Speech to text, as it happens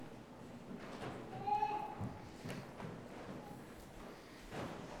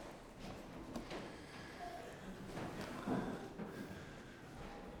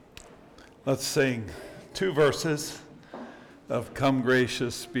Let's sing two verses of Come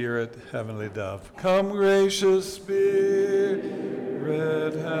Gracious Spirit, Heavenly Dove. Come Gracious Spirit,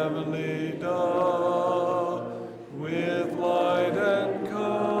 Heavenly Dove, with light and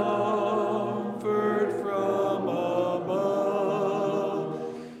comfort from above.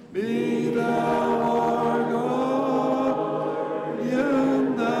 Be thou our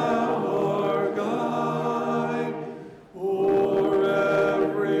guardian, thou our guide, o'er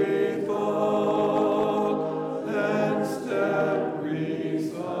every thought and step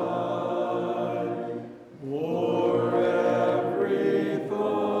reside, o'er every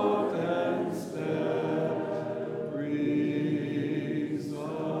thought and step reside.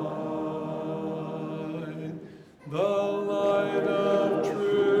 The light of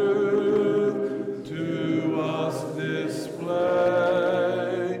truth to us display,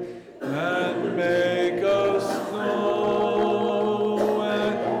 and make us know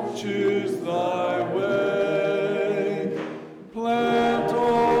and choose thy way. Plant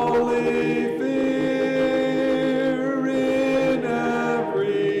holy fear in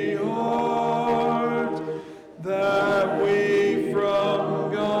every heart, that we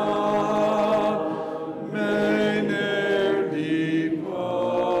from God may ne'er depart,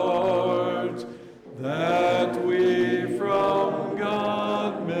 that we from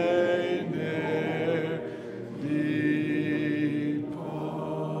God may ne'er depart.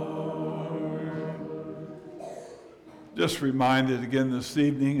 Just reminded again this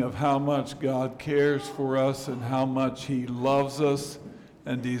evening of how much God cares for us and how much He loves us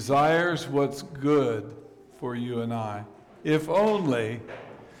and desires what's good for you and I. If only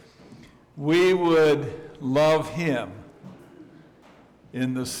we would love Him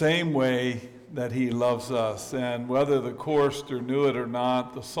in the same way that He loves us. And whether the chorister knew it or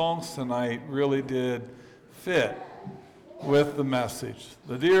not, the songs tonight really did fit with the message.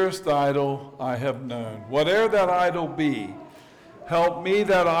 The dearest idol I have known, whate'er that idol be, help me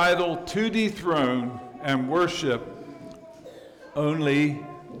that idol to dethrone and worship only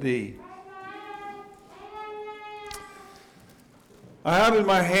Thee. I have in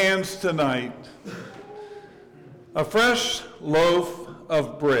my hands tonight a fresh loaf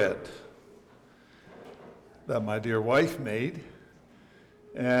of bread that my dear wife made.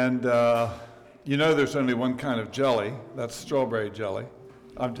 And you know there's only one kind of jelly. That's strawberry jelly.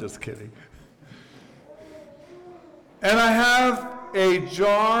 I'm just kidding. And I have a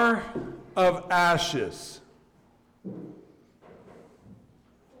jar of ashes.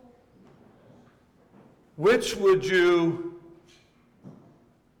 Which would you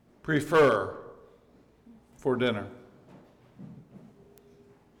prefer for dinner?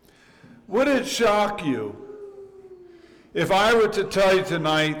 Would it shock you if I were to tell you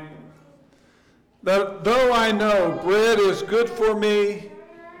tonight that though I know bread is good for me,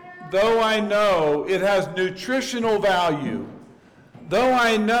 though I know it has nutritional value, though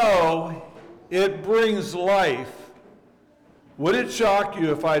I know it brings life, would it shock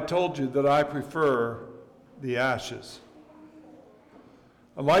you if I told you that I prefer the ashes?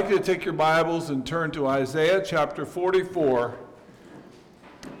 I'd like you to take your Bibles and turn to Isaiah chapter 44.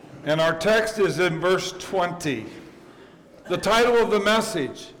 And our text is in verse 20. The title of the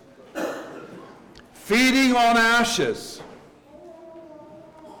message, Feeding on Ashes,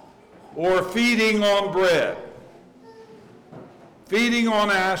 or Feeding on Bread. Feeding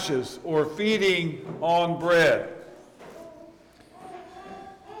on ashes, or feeding on bread.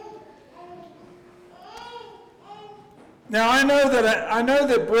 Now I know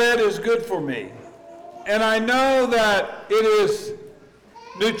that bread is good for me, and I know that it is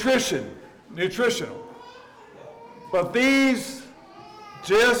nutritional. But these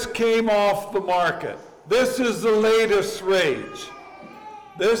just came off the market. This is the latest rage.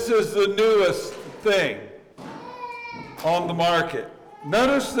 This is the newest thing on the market.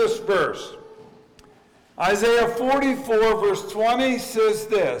 Notice this verse. Isaiah 44 verse 20 says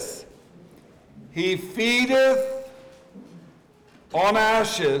this: He feedeth on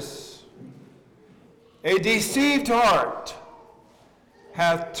ashes, a deceived heart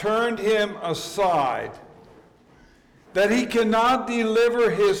hath turned him aside, that he cannot deliver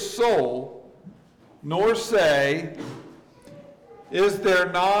his soul, nor say, Is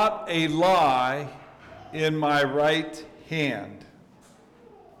there not a lie in my right hand?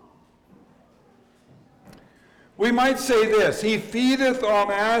 We might say this: He feedeth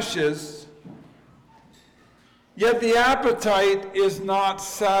on ashes, yet the appetite is not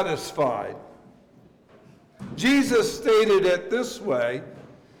satisfied. Jesus stated it this way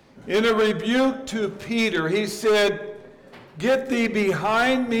in a rebuke to Peter. He said, Get thee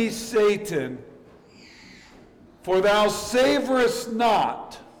behind me, Satan, for thou savorest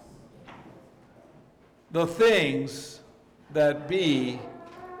not the things that be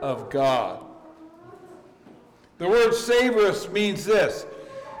of God. The word savorous means this.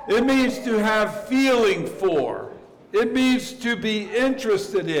 It means to have feeling for. It means to be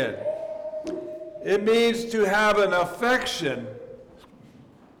interested in. It means to have an affection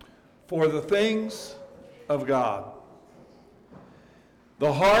for the things of God.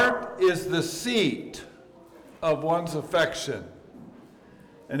 The heart is the seat of one's affection.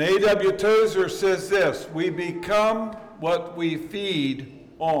 And A.W. Tozer says this, we become what we feed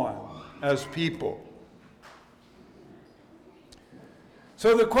on as people.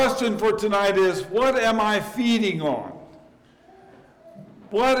 So the question for tonight is, what am I feeding on?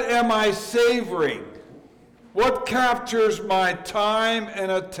 What am I savoring? What captures my time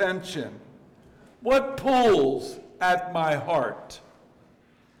and attention? What pulls at my heart?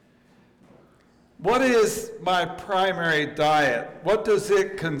 What is my primary diet? What does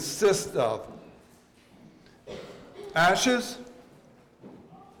it consist of? Ashes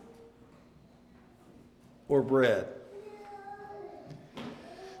or bread?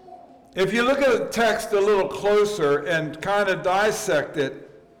 If you look at the text a little closer and kind of dissect it,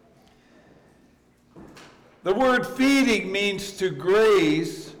 the word feeding means to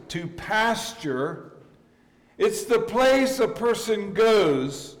graze, to pasture. It's the place a person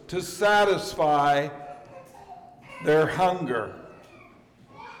goes to satisfy their hunger.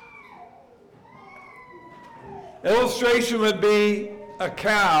 Illustration would be a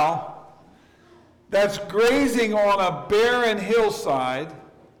cow that's grazing on a barren hillside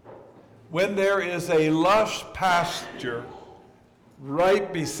when there is a lush pasture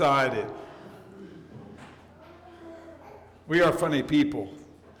right beside it. We are funny people.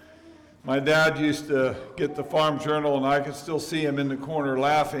 My dad used to get the Farm Journal, and I could still see him in the corner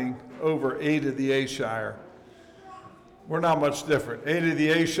laughing over Ada the Ayrshire. We're not much different. Ada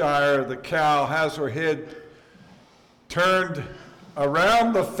the Ayrshire, the cow, has her head turned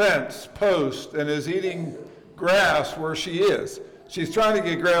around the fence post and is eating grass where she is. She's trying to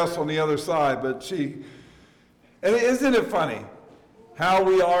get grass on the other side, but and isn't it funny how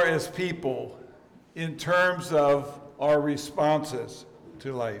we are as people in terms of our responses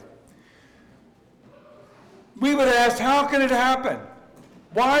to life? We would ask, how can it happen?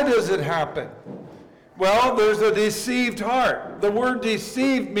 Why does it happen? Well, there's a deceived heart. The word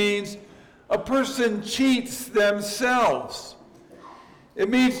deceived means a person cheats themselves. It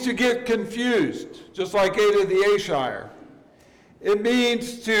means to get confused, just like Ada the Ayrshire. It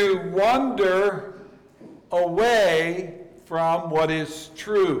means to wander away from what is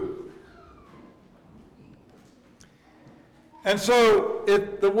true. And so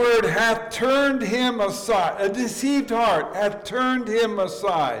the word hath turned him aside. A deceived heart hath turned him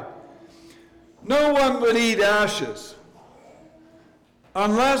aside. No one would eat ashes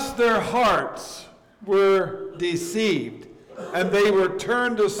unless their hearts were deceived and they were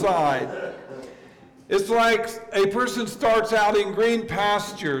turned aside. It's like a person starts out in green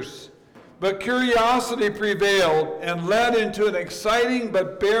pastures, but curiosity prevailed and led into an exciting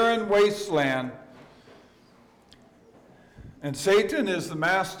but barren wasteland. And Satan is the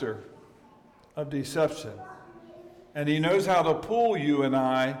master of deception. And he knows how to pull you and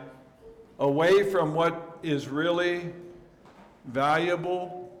I away from what is really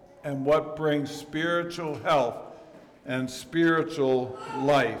valuable and what brings spiritual health and spiritual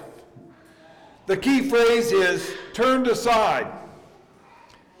life. The key phrase is turned aside.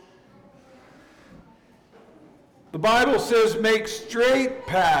 The Bible says, make straight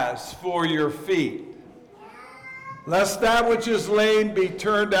paths for your feet, lest that which is lame be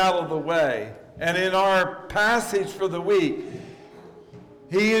turned out of the way. And in our passage for the week,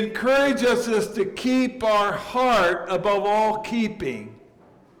 he encourages us to keep our heart above all keeping,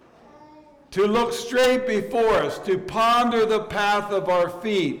 to look straight before us, to ponder the path of our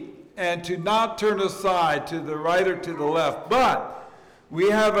feet, and to not turn aside to the right or to the left. But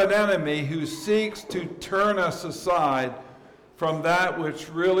we have an enemy who seeks to turn us aside from that which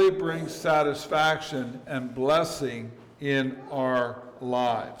really brings satisfaction and blessing in our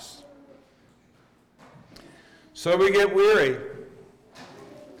lives. So we get weary,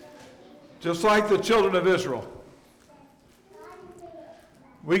 just like the children of Israel.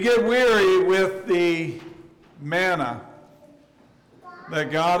 We get weary with the manna that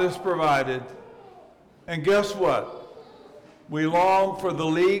God has provided. And guess what? We long for the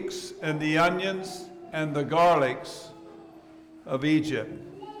leeks and the onions and the garlics of Egypt,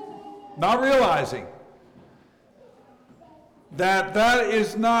 not realizing that that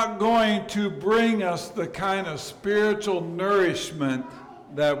is not going to bring us the kind of spiritual nourishment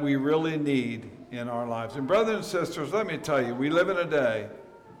that we really need in our lives. And brothers and sisters, let me tell you, we live in a day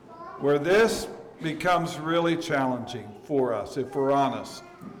where this becomes really challenging for us if we're honest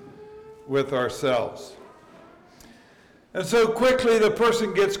with ourselves. And so quickly the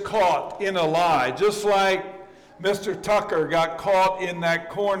person gets caught in a lie, just like Mr. Tucker got caught in that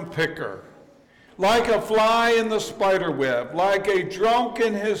corn picker. Like a fly in the spider web, like a drunk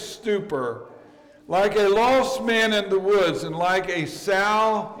in his stupor, like a lost man in the woods, and like a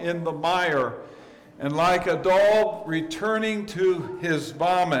sow in the mire, and like a dog returning to his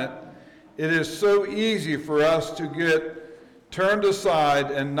vomit, it is so easy for us to get turned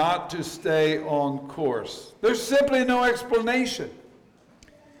aside and not to stay on course. There's simply no explanation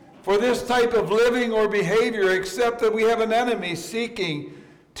for this type of living or behavior except that we have an enemy seeking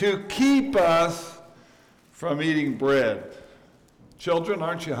to keep us from eating bread. Children,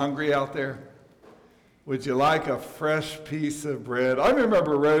 aren't you hungry out there? Would you like a fresh piece of bread? I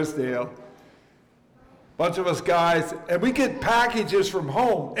remember Rosedale, a bunch of us guys, and we get packages from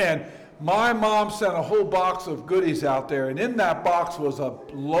home, and my mom sent a whole box of goodies out there, and in that box was a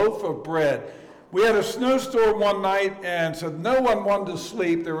loaf of bread. We had a snowstorm one night, and so no one wanted to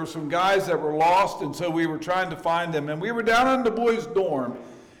sleep. There were some guys that were lost, and so we were trying to find them. And we were down in the boys' dorm,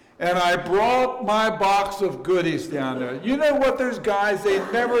 and I brought my box of goodies down there. You know what, there's guys, they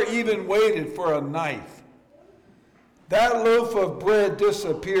never even waited for a knife. That loaf of bread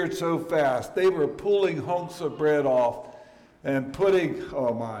disappeared so fast. They were pulling hunks of bread off and putting,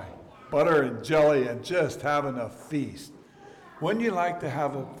 butter and jelly and just having a feast. Wouldn't you like to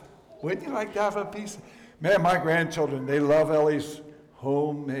have a piece? Man, my grandchildren, they love Ellie's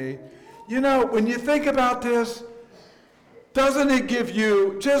homemade. You know, when you think about this, doesn't it give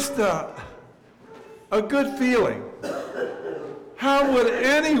you just a good feeling? How would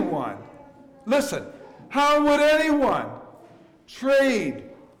anyone trade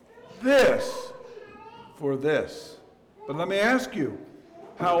this for this? But let me ask you,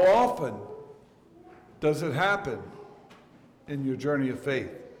 how often does it happen in your journey of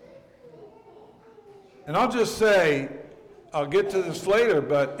faith? And I'll just say, I'll get to this later,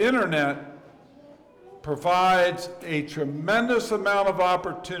 but internet provides a tremendous amount of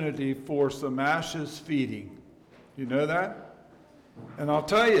opportunity for some ashes feeding. You know that? And I'll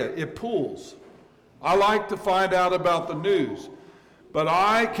tell you, it pulls. I like to find out about the news, but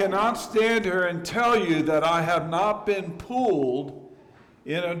I cannot stand here and tell you that I have not been pulled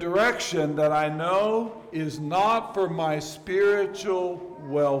in a direction that I know is not for my spiritual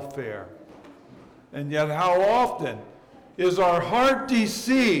welfare. And yet how often is our heart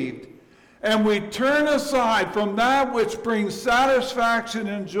deceived and we turn aside from that which brings satisfaction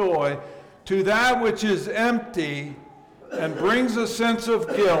and joy to that which is empty and brings a sense of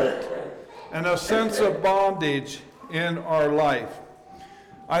guilt and a sense of bondage in our life.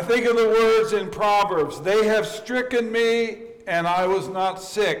 I think of the words in Proverbs, they have stricken me and I was not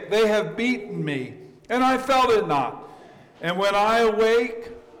sick. They have beaten me and I felt it not. And when I awake,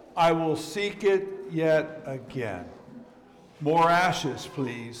 I will seek it yet again. More ashes,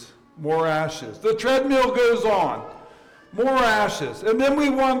 please. More ashes. The treadmill goes on. More ashes. And then we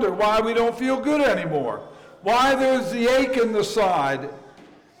wonder why we don't feel good anymore. Why there's the ache in the side.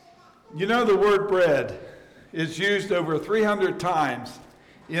 You know, the word bread is used over 300 times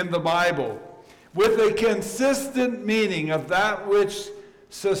in the Bible with a consistent meaning of that which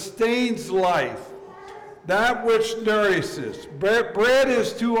sustains life, that which nourishes. Bread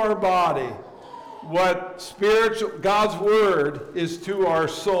is to our body what God's word is to our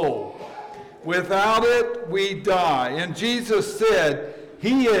soul. Without it, we die. And Jesus said,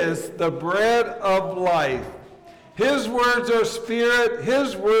 He is the bread of life. His words are spirit,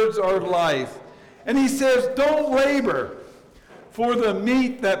 His words are life. And He says, don't labor for the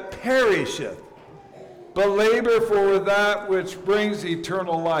meat that perisheth, but labor for that which brings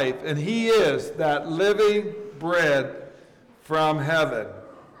eternal life. And He is that living bread from heaven.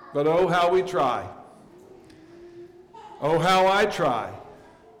 But oh, how we try. Oh, how I try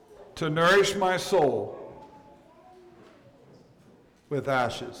to nourish my soul with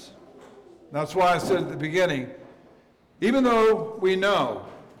ashes. That's why I said at the beginning, even though we know,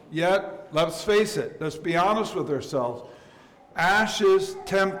 yet, let's face it, let's be honest with ourselves, ashes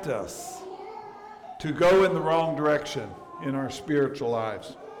tempt us to go in the wrong direction in our spiritual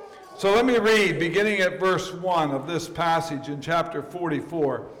lives. So let me read, beginning at verse 1 of this passage in chapter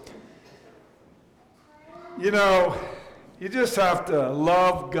 44. You know, you just have to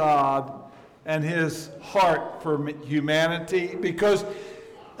love God and His heart for humanity, because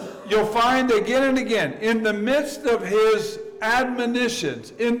you'll find again and again, in the midst of His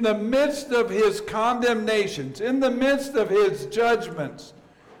admonitions, in the midst of His condemnations, in the midst of His judgments,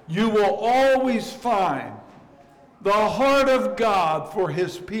 you will always find The heart of God for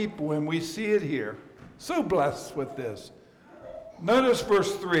his people, and we see it here. So blessed with this. Notice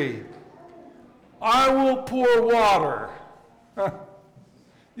verse 3. I will pour water.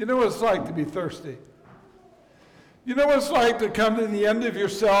 You know what it's like to be thirsty. You know what it's like to come to the end of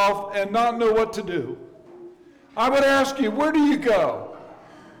yourself and not know what to do. I would ask you, where do you go?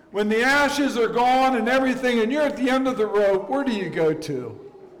 When the ashes are gone and everything, and you're at the end of the rope, where do you go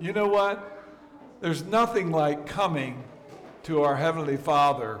to? You know what? There's nothing like coming to our Heavenly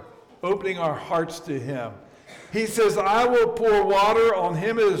Father, opening our hearts to him. He says, I will pour water on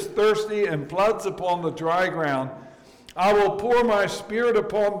him who is thirsty and floods upon the dry ground. I will pour my spirit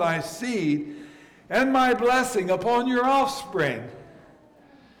upon thy seed and my blessing upon your offspring.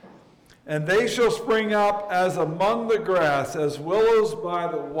 And they shall spring up as among the grass, as willows by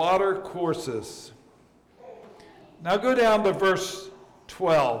the water courses. Now go down to verse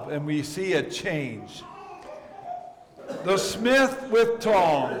 12, and we see a change. The smith with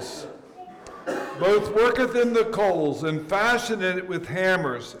tongs both worketh in the coals, and fashioneth it with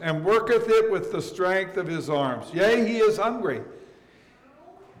hammers, and worketh it with the strength of his arms. Yea, he is hungry,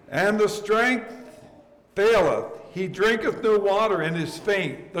 and the strength faileth. He drinketh no water, and is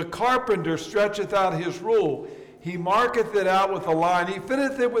faint. The carpenter stretcheth out his rule. He marketh it out with a line. He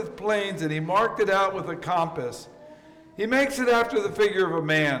fitteth it with planes, and he marked it out with a compass. He makes it after the figure of a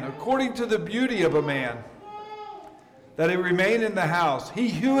man, according to the beauty of a man, that it remain in the house. He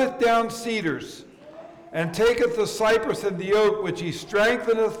heweth down cedars, and taketh the cypress and the oak, which he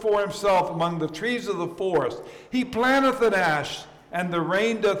strengtheneth for himself among the trees of the forest. He planteth an ash, and the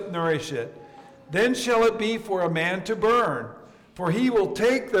rain doth nourish it. Then shall it be for a man to burn, for he will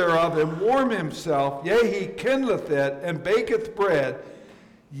take thereof and warm himself. Yea, he kindleth it, and baketh bread.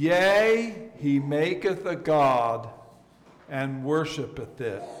 Yea, he maketh a god, and worshipeth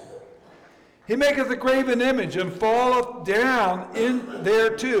it. He maketh a graven image, and falleth down in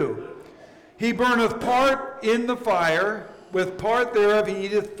thereto. He burneth part in the fire, with part thereof he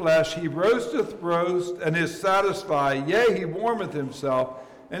eateth flesh. He roasteth roast, and is satisfied. Yea, he warmeth himself.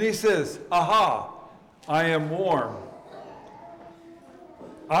 And he says, Aha, I am warm.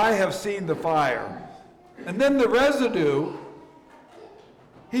 I have seen the fire. And then the residue,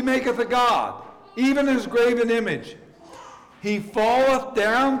 he maketh a god, even his graven image. He falleth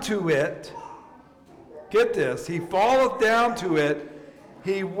down to it. Get this, he falleth down to it,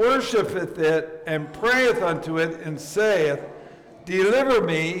 he worshipeth it, and prayeth unto it, and saith, Deliver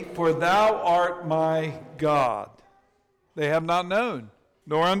me, for thou art my God. They have not known,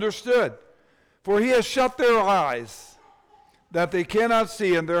 nor understood. For he has shut their eyes, that they cannot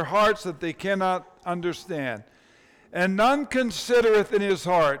see, and their hearts that they cannot understand. And none considereth in his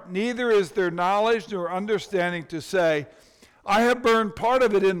heart, neither is there knowledge nor understanding to say, I have burned part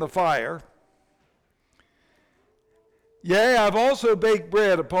of it in the fire. Yea, I have also baked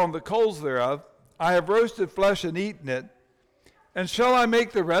bread upon the coals thereof. I have roasted flesh and eaten it. And shall I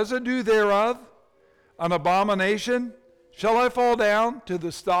make the residue thereof an abomination? Shall I fall down to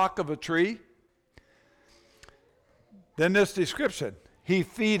the stock of a tree? Then this description, he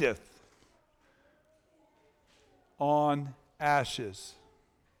feedeth on ashes.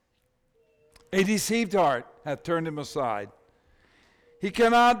 A deceived heart hath turned him aside. He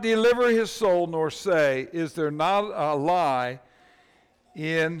cannot deliver his soul, nor say, Is there not a lie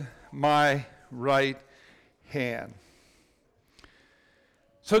in my right hand?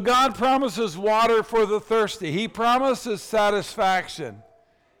 So God promises water for the thirsty. He promises satisfaction.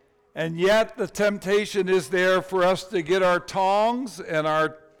 And yet the temptation is there for us to get our tongs and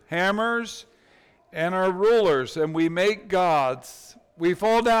our hammers and our rulers, and we make gods. We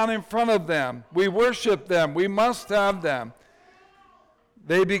fall down in front of them. We worship them. We must have them.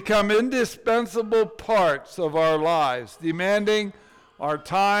 They become indispensable parts of our lives, demanding our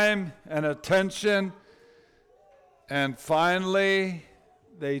time and attention. And finally,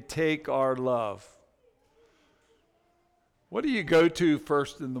 they take our love. What do you go to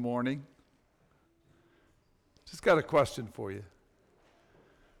first in the morning? Just got a question for you.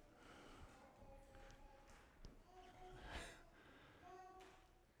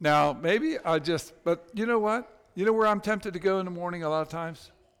 Now, maybe but you know what? You know where I'm tempted to go in the morning a lot of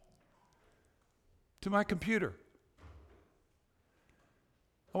times? To my computer.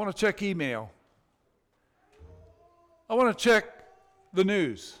 I want to check email. I want to check the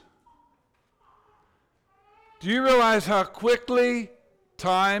news. Do you realize how quickly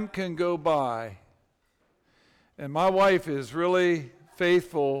time can go by? And my wife is really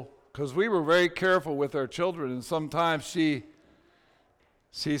faithful because we were very careful with our children, and sometimes she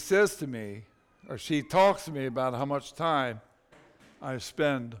says to me, or she talks to me about how much time I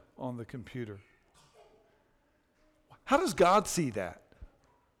spend on the computer. How does God see that?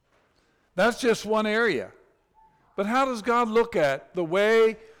 That's just one area. But how does God look at the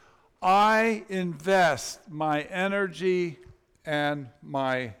way I invest my energy and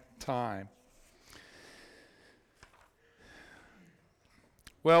my time?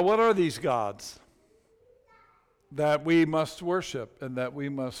 Well, what are these gods that we must worship and that we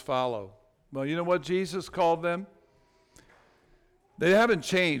must follow? Well, you know what Jesus called them? They haven't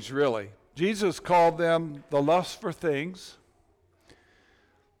changed, really. Jesus called them the lust for things,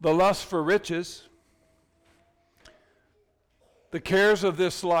 the lust for riches, the cares of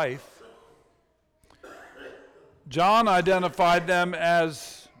this life. John identified them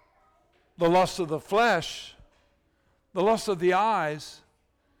as the lust of the flesh, the lust of the eyes,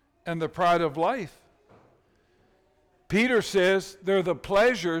 and the pride of life. Peter says they're the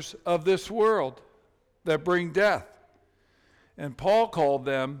pleasures of this world that bring death. And Paul called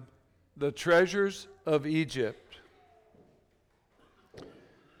them the treasures of Egypt.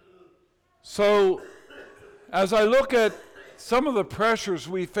 So, as I look at some of the pressures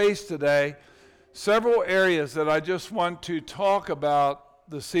we face today, several areas that I just want to talk about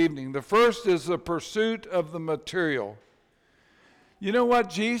this evening. The first is the pursuit of the material. You know what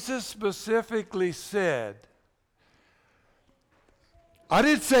Jesus specifically said? I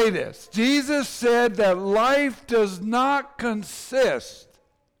did say this. Jesus said that life does not consist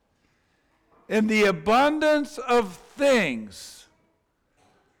in the abundance of things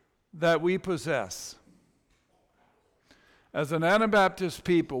that we possess. As an Anabaptist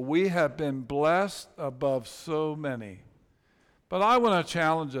people, we have been blessed above so many. But I want to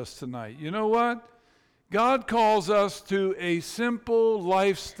challenge us tonight. You know what? God calls us to a simple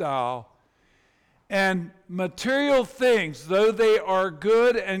lifestyle, and material things, though they are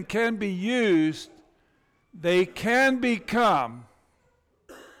good and can be used, they can become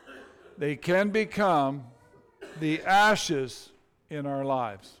the ashes in our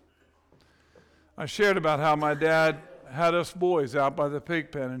lives. I shared about how my dad had us boys out by the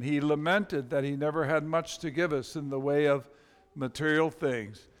pig pen, and he lamented that he never had much to give us in the way of material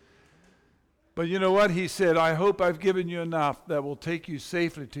things. But you know what? He said, I hope I've given you enough that will take you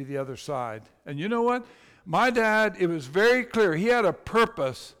safely to the other side. And you know what? My dad, it was very clear. He had a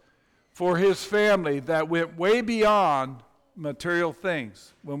purpose for his family that went way beyond material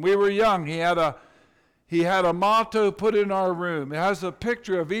things. When we were young, he had a motto put in our room. It has a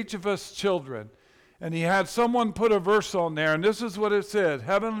picture of each of us children. And he had someone put a verse on there, and this is what it said.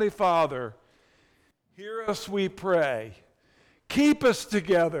 Heavenly Father, hear us, we pray. Keep us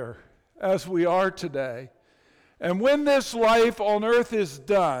together as we are today. And when this life on earth is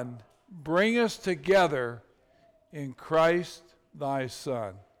done, bring us together in Christ thy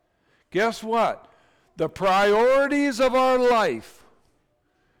Son. Guess what? The priorities of our life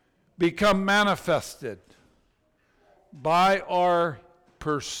become manifested by our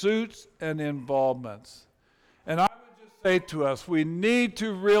pursuits and involvements. And I would just say to us, we need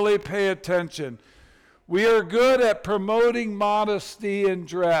to really pay attention. We are good at promoting modesty in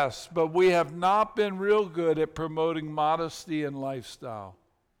dress, but we have not been real good at promoting modesty in lifestyle.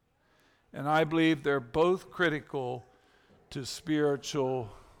 And I believe they're both critical to spiritual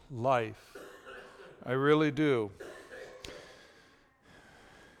life. I really do.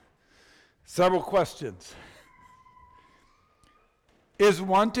 Several questions. Is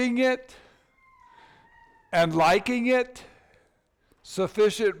wanting it and liking it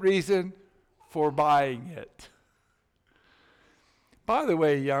sufficient reason for buying it? By the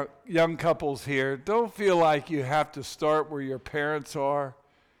way, young couples here, don't feel like you have to start where your parents are.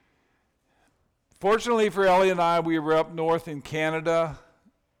 Fortunately for Ellie and I, we were up north in Canada,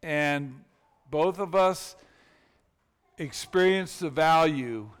 and both of us experienced the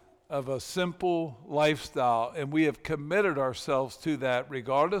value of a simple lifestyle, and we have committed ourselves to that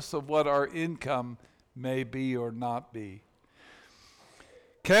regardless of what our income may be or not be.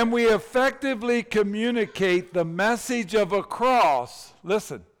 Can we effectively communicate the message of a cross?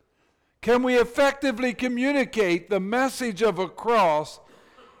 Listen, can we effectively communicate the message of a cross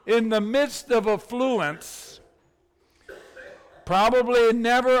in the midst of affluence? Probably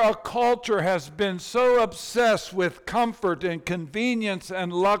never a culture has been so obsessed with comfort and convenience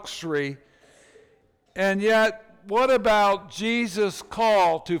and luxury. And yet, what about Jesus'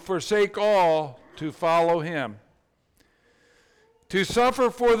 call to forsake all to follow him? To suffer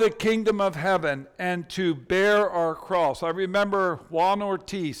for the kingdom of heaven and to bear our cross. I remember Juan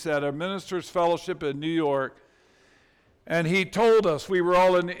Ortiz at a minister's fellowship in New York, and he told us, we were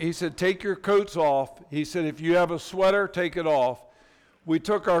all in, he said, take your coats off. He said, if you have a sweater, take it off. We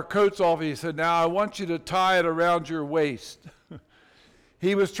took our coats off. He said, now I want you to tie it around your waist.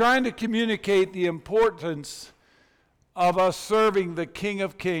 He was trying to communicate the importance of us serving the King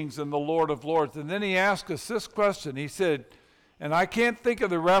of Kings and the Lord of Lords. And then he asked us this question. He said, and I can't think of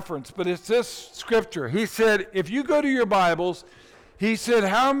the reference, but it's this scripture. He said, if you go to your Bibles, he said,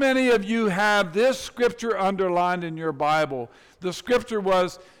 how many of you have this scripture underlined in your Bible? The scripture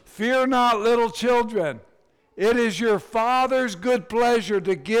was, fear not, little children. It is your Father's good pleasure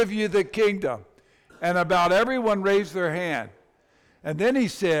to give you the kingdom. And about everyone raised their hand. And then he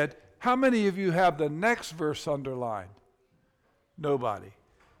said, how many of you have the next verse underlined? Nobody.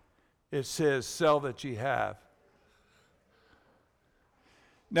 It says, sell that ye have.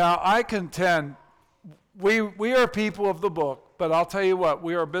 Now, I contend, we are people of the book, but I'll tell you what,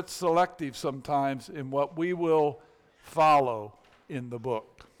 we are a bit selective sometimes in what we will follow in the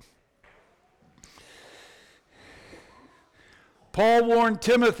book. Paul warned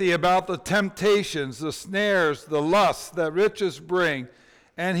Timothy about the temptations, the snares, the lusts that riches bring,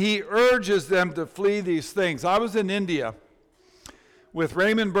 and he urges them to flee these things. I was in India with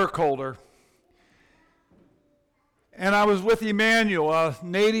Raymond Burkholder, and I was with Emmanuel, a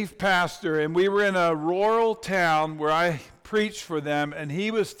native pastor, and we were in a rural town where I preached for them, and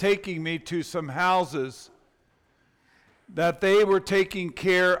he was taking me to some houses that they were taking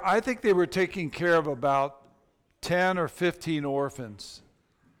care, I think they were taking care of about 10 or 15 orphans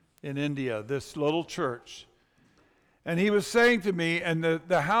in India, this little church. And he was saying to me, and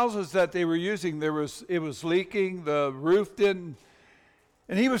the houses that they were using, it was leaking, the roof didn't.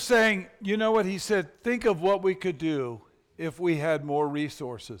 And he was saying, you know what? He said, think of what we could do if we had more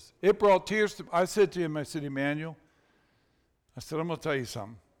resources. It brought tears to, I said to him, I said, Emmanuel, I said, I'm going to tell you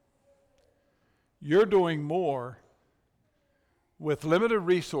something. You're doing more with limited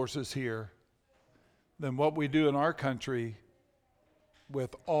resources here than what we do in our country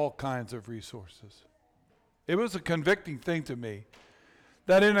with all kinds of resources. It was a convicting thing to me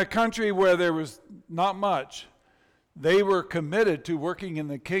that in a country where there was not much, they were committed to working in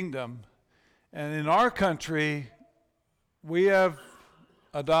the kingdom. And in our country, we have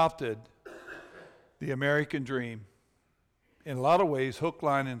adopted the American dream. In a lot of ways, hook,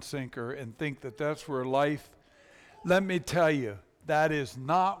 line, and sinker, and think that that's where life, let me tell you, that is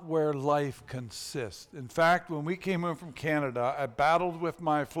not where life consists. In fact, when we came in from Canada, I battled with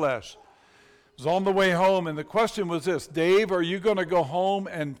my flesh. I was on the way home, and the question was this, Dave, are you going to go home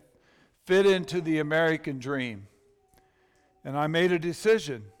and fit into the American dream? And I made a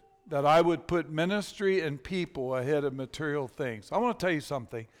decision that I would put ministry and people ahead of material things. I want to tell you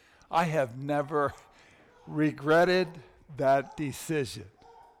something. I have never regretted that decision.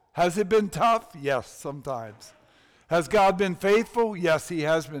 Has it been tough? Yes, sometimes. Has God been faithful? Yes, he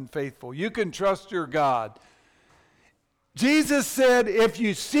has been faithful. You can trust your God. Jesus said, if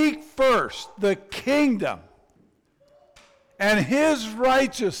you seek first the kingdom and his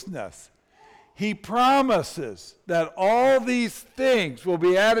righteousness, he promises that all these things will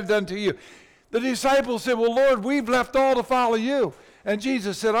be added unto you. The disciples said, well, Lord, we've left all to follow you. And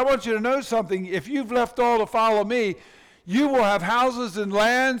Jesus said, I want you to know something. If you've left all to follow me, you will have houses and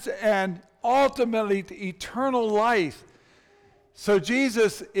lands and ultimately eternal life. So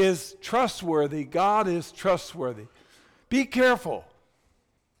Jesus is trustworthy. God is trustworthy. Be careful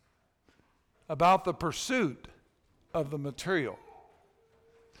about the pursuit of the material.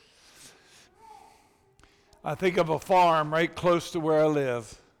 I think of a farm right close to where I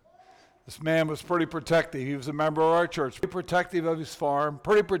live. This man was pretty protective. He was a member of our church. Pretty protective of his farm.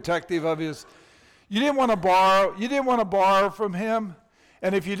 Pretty protective of his. You didn't want to borrow from him.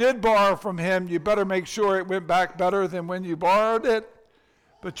 And if you did borrow from him, you better make sure it went back better than when you borrowed it.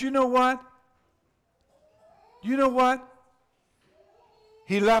 But you know what? You know what?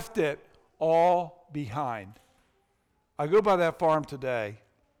 He left it all behind. I go by that farm today.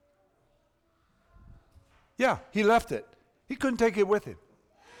 Yeah, he left it. He couldn't take it with him.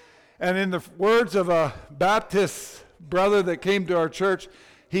 And in the words of a Baptist brother that came to our church,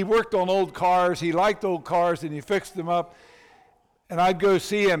 he worked on old cars. He liked old cars, and he fixed them up. And I'd go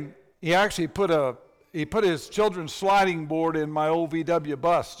see him. He actually put his children's sliding board in my old VW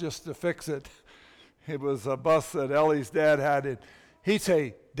bus just to fix it. It was a bus that Ellie's dad had. And he'd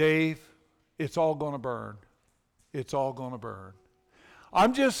say, Dave, it's all going to burn. It's all going to burn.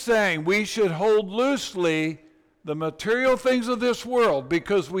 I'm just saying we should hold loosely the material things of this world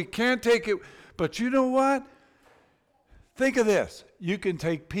because we can't take it. But you know what? Think of this. You can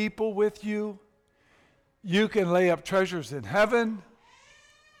take people with you. You can lay up treasures in heaven.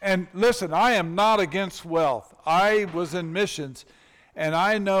 And listen, I am not against wealth. I was in missions, and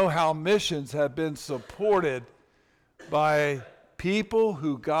I know how missions have been supported by people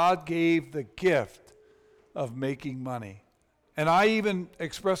who God gave the gift of making money. And I even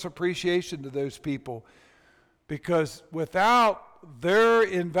express appreciation to those people Because without their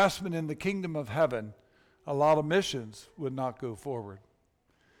investment in the kingdom of heaven, a lot of missions would not go forward.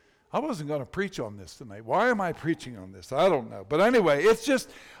 I wasn't going to preach on this tonight. Why am I preaching on this? I don't know. But anyway, it's just,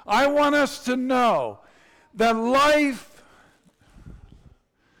 I want us to know that life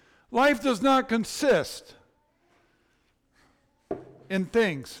does not consist in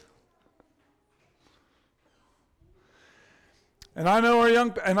things. And I know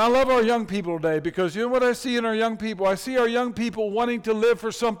I love our young people today, because you know what I see in our young people? I see our young people wanting to live for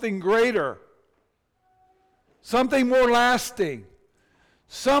something greater, something more lasting,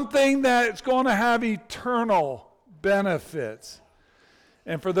 something that's going to have eternal benefits.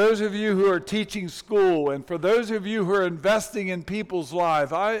 And for those of you who are teaching school, and for those of you who are investing in people's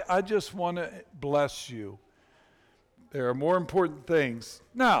lives, I just want to bless you. There are more important things.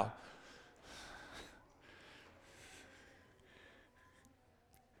 Now,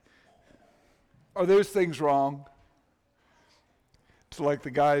 are those things wrong? It's like the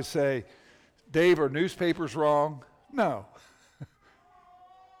guys say, Dave, are newspapers wrong? No.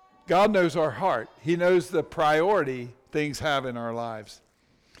 God knows our heart. He knows the priority things have in our lives.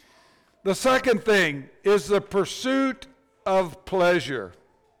 The second thing is the pursuit of pleasure.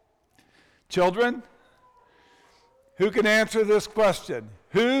 Children, who can answer this question?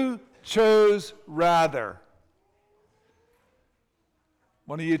 Who chose rather?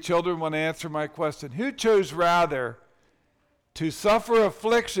 One of you children want to answer my question. Who chose rather to suffer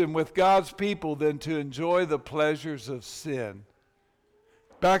affliction with God's people than to enjoy the pleasures of sin?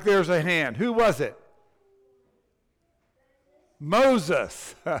 Back there's a hand. Who was it?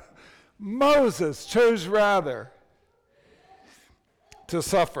 Moses. Moses chose rather to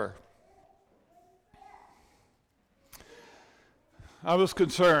suffer. I was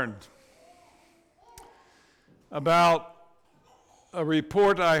concerned about a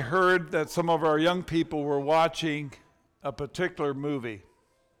report I heard that some of our young people were watching a particular movie.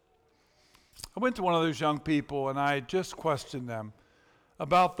 I went to one of those young people and I just questioned them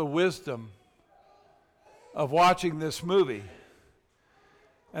about the wisdom of watching this movie.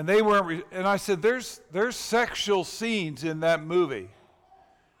 And they weren't, and I said, there's sexual scenes in that movie.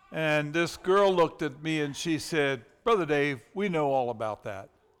 And this girl looked at me and she said, Brother Dave, we know all about that.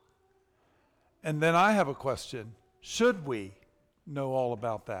 And then I have a question. Should we know all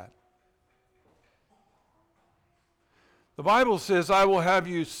about that? The Bible says, I will have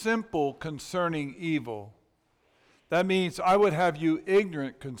you simple concerning evil. That means I would have you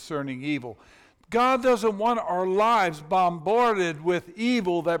ignorant concerning evil. God doesn't want our lives bombarded with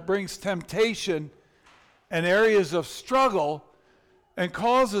evil that brings temptation and areas of struggle and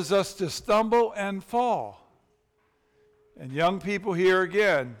causes us to stumble and fall. And young people, here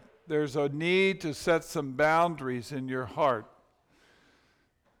again, there's a need to set some boundaries in your heart.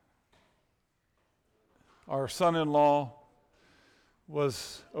 Our son-in-law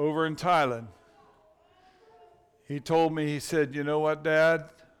was over in Thailand. He told me, he said, you know what, Dad?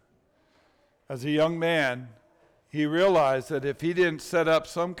 As a young man, he realized that if he didn't set up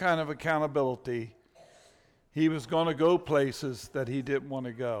some kind of accountability, he was going to go places that he didn't want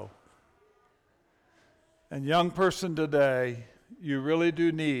to go. And young person today, you really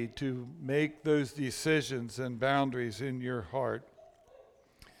do need to make those decisions and boundaries in your heart.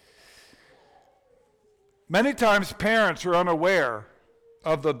 Many times parents are unaware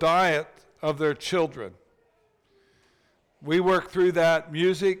of the diet of their children. We work through that,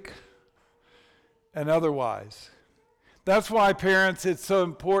 music and otherwise. That's why, parents, it's so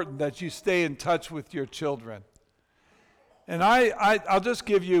important that you stay in touch with your children. And I'll just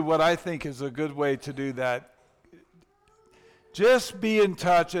give you what I think is a good way to do that. Just be in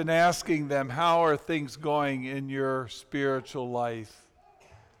touch and asking them, how are things going in your spiritual life?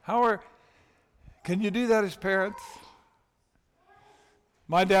 Can you do that as parents?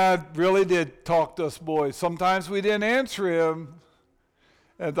 My dad really did talk to us boys. Sometimes we didn't answer him.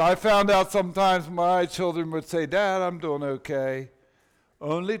 And I found out sometimes my children would say, Dad, I'm doing okay.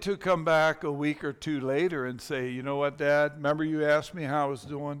 Only to come back a week or two later and say, you know what, Dad, remember you asked me how I was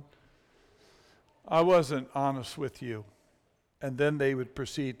doing? I wasn't honest with you. And then they would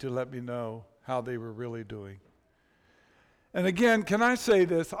proceed to let me know how they were really doing. And again, can I say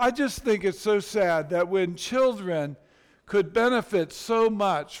this? I just think it's so sad that when children could benefit so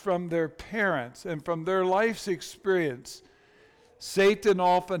much from their parents and from their life's experience, Satan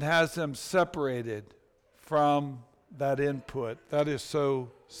often has them separated from that input. That is so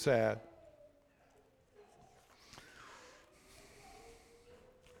sad.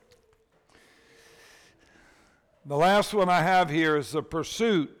 The last one I have here is the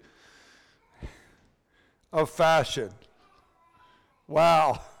pursuit of fashion.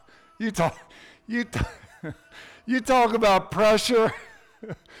 Wow. You talk about pressure.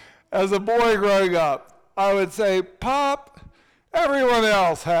 As a boy growing up, I would say, Pop, everyone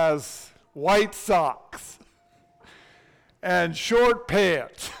else has white socks and short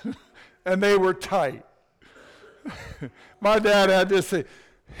pants, and they were tight. My dad had to say,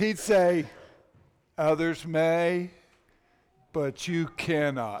 he'd say, others may, but you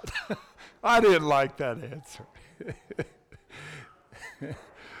cannot. I didn't like that answer.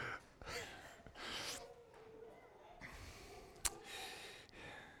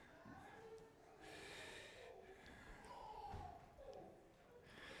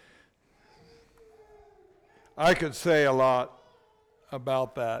 I could say a lot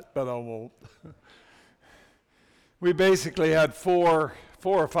about that, but I won't. We basically had four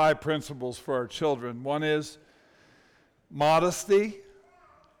or five principles for our children. One is modesty,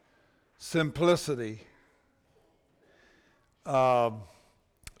 simplicity,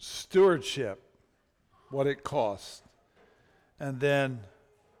 stewardship, what it costs, and then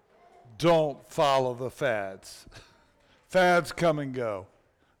don't follow the fads. Fads come and go.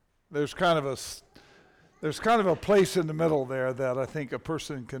 There's kind of a place in the middle there that I think a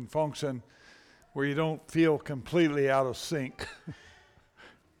person can function where you don't feel completely out of sync.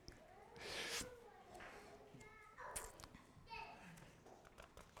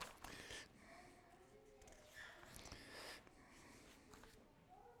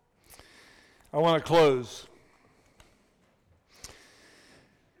 I want to close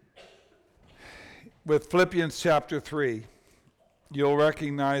with Philippians chapter 3. You'll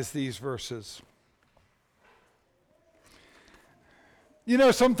recognize these verses. You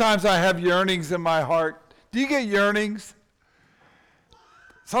know, sometimes I have yearnings in my heart. Do you get yearnings?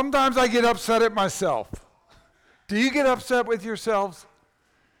 Sometimes I get upset at myself. Do you get upset with yourselves?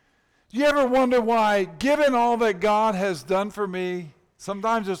 Do you ever wonder why, given all that God has done for me,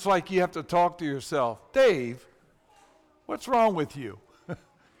 sometimes it's like you have to talk to yourself. Dave, what's wrong with you?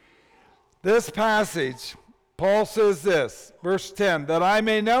 This passage, Paul says this, verse 10, that I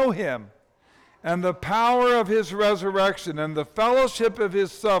may know him and the power of his resurrection and the fellowship of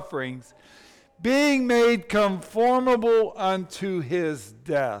his sufferings, being made conformable unto his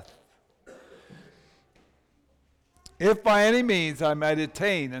death, if by any means I might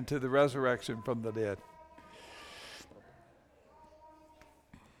attain unto the resurrection from the dead.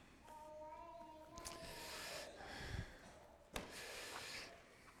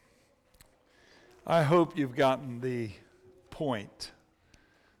 I hope you've gotten the point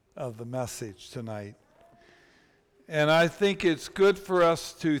of the message tonight. And I think it's good for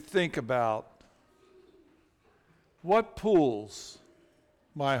us to think about what pulls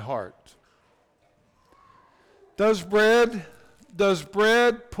my heart. Does bread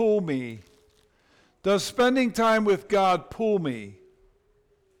pull me? Does spending time with God pull me?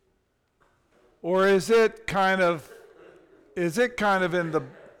 Or is it kind of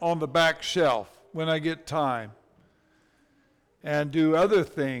on the back shelf when I get time? And do other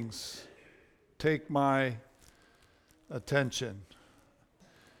things take my attention?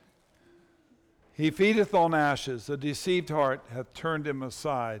 He feedeth on ashes, a deceived heart hath turned him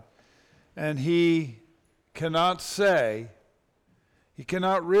aside. And he cannot say, he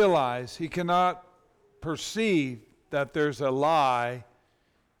cannot realize, he cannot perceive that there's a lie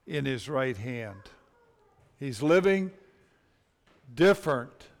in his right hand. He's living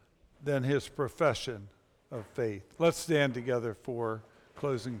different than his profession of faith. Let's stand together for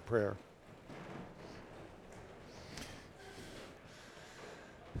closing prayer.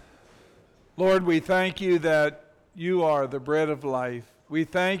 Lord, we thank you that you are the bread of life. We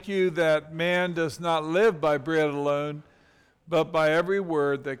thank you that man does not live by bread alone, but by every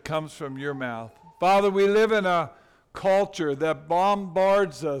word that comes from your mouth. Father, we live in a culture that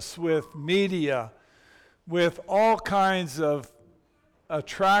bombards us with media, with all kinds of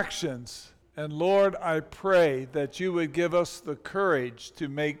attractions. And Lord, I pray that you would give us the courage to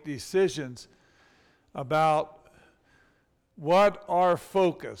make decisions about what our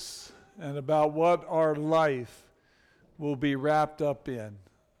focus and about what our life will be wrapped up in.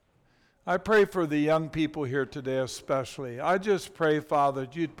 I pray for the young people here today especially. I just pray, Father,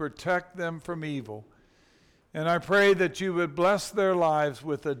 that you'd protect them from evil. And I pray that you would bless their lives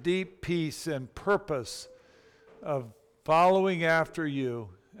with a deep peace and purpose of following after you.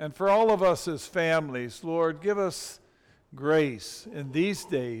 And for all of us as families, Lord, give us grace in these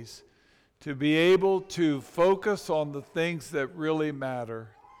days to be able to focus on the things that really matter.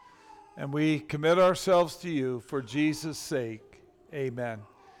 And we commit ourselves to you for Jesus' sake. Amen.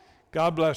 God bless you.